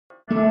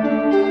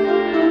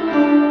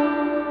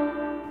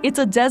It's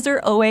a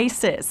desert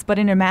oasis, but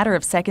in a matter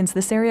of seconds,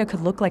 this area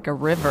could look like a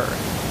river.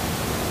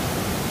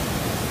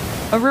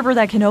 A river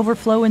that can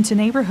overflow into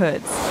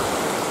neighborhoods.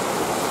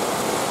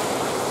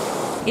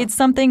 It's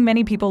something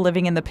many people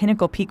living in the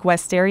Pinnacle Peak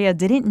West area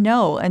didn't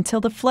know until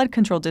the Flood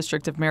Control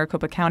District of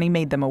Maricopa County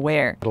made them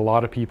aware. A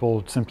lot of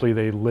people simply,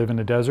 they live in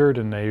a desert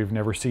and they've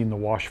never seen the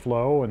wash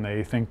flow and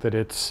they think that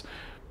it's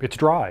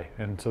dry,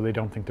 and so they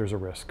don't think there's a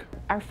risk.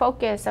 Our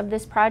focus of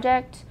this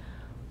project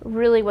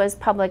really was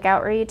public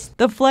outreach.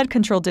 The Flood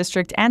Control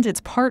District and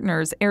its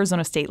partners,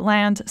 Arizona State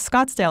Land,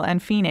 Scottsdale,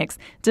 and Phoenix,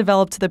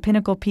 developed the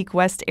Pinnacle Peak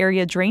West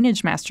Area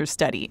Drainage Master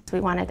Study. We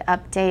wanted to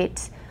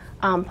update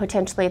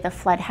potentially the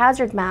flood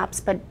hazard maps,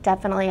 but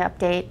definitely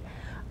update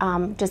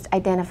just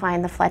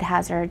identifying the flood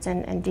hazards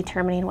and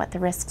determining what the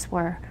risks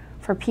were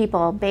for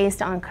people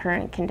based on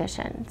current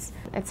conditions.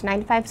 It's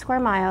 95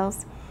 square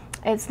miles.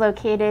 It's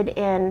located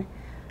in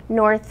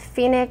North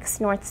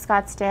Phoenix, North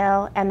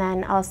Scottsdale, and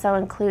then also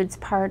includes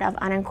part of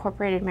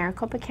unincorporated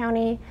Maricopa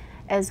County,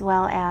 as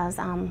well as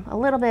a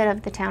little bit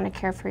of the town of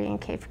Carefree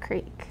and Cave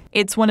Creek.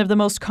 It's one of the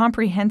most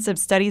comprehensive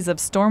studies of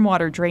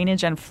stormwater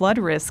drainage and flood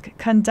risk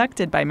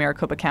conducted by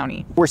Maricopa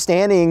County. We're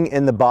standing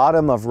in the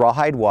bottom of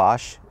Rawhide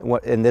Wash,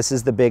 and this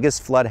is the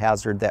biggest flood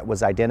hazard that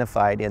was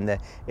identified in the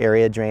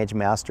Area Drainage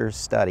Master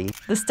Study.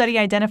 The study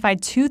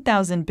identified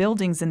 2,000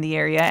 buildings in the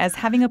area as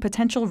having a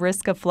potential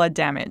risk of flood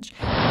damage,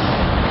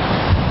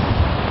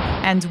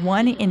 and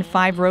 1 in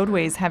 5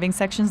 roadways having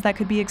sections that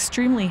could be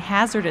extremely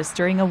hazardous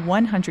during a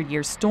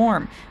 100-year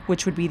storm,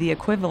 which would be the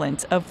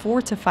equivalent of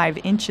 4 to 5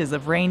 inches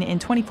of rain in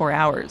 24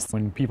 hours.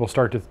 When people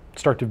start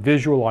to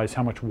visualize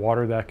how much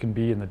water that can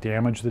be and the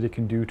damage that it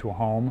can do to a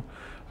home,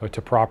 to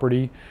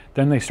property,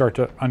 then they start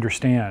to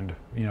understand,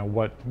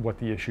 what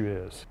the issue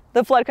is.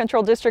 The Flood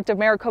Control District of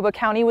Maricopa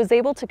County was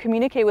able to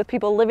communicate with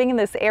people living in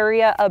this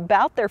area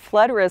about their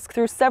flood risk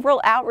through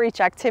several outreach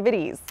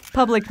activities.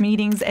 Public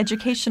meetings,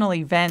 educational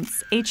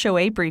events,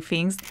 HOA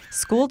briefings,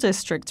 school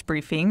district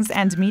briefings,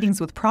 and meetings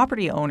with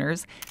property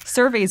owners.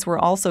 Surveys were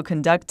also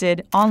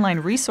conducted, online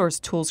resource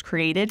tools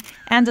created,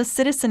 and a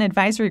citizen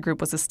advisory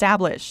group was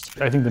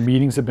established. I think the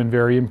meetings have been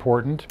very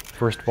important,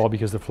 first of all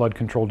because the Flood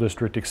Control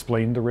District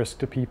explained the risk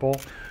to people,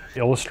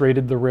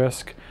 illustrated the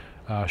risk,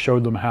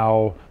 showed them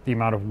how the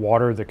amount of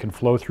water that can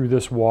flow through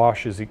this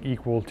wash is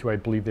equal to, I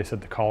believe they said,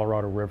 the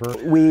Colorado River.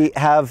 We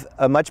have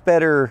a much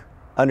better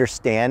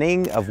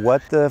understanding of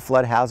what the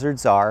flood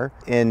hazards are.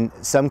 In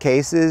some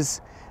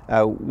cases,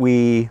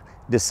 we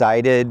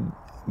decided,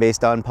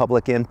 based on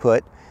public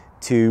input,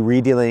 to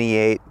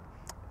redelineate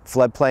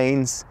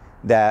floodplains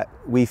that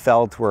we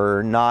felt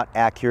were not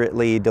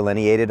accurately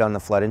delineated on the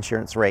flood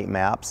insurance rate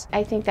maps.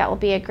 I think that will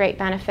be a great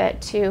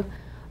benefit to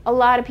a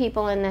lot of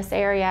people in this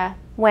area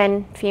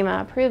when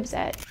FEMA approves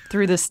it.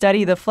 Through the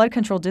study, the Flood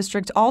Control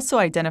District also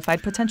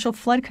identified potential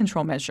flood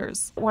control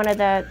measures. One of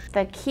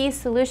the key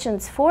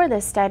solutions for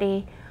this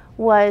study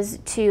was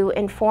to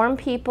inform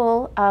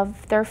people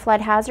of their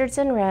flood hazards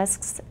and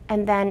risks,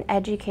 and then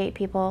educate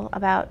people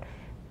about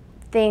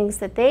things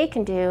that they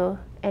can do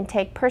and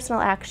take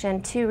personal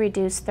action to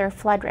reduce their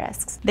flood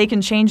risks. They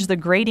can change the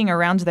grading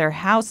around their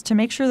house to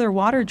make sure their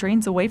water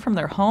drains away from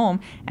their home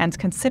and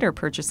consider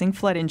purchasing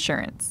flood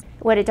insurance.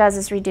 What it does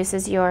is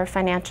reduces your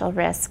financial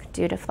risk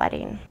due to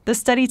flooding. The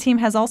study team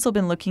has also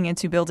been looking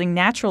into building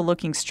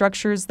natural-looking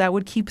structures that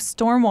would keep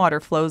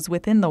stormwater flows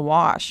within the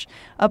wash.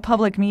 A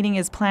public meeting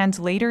is planned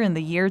later in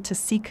the year to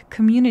seek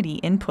community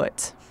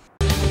input.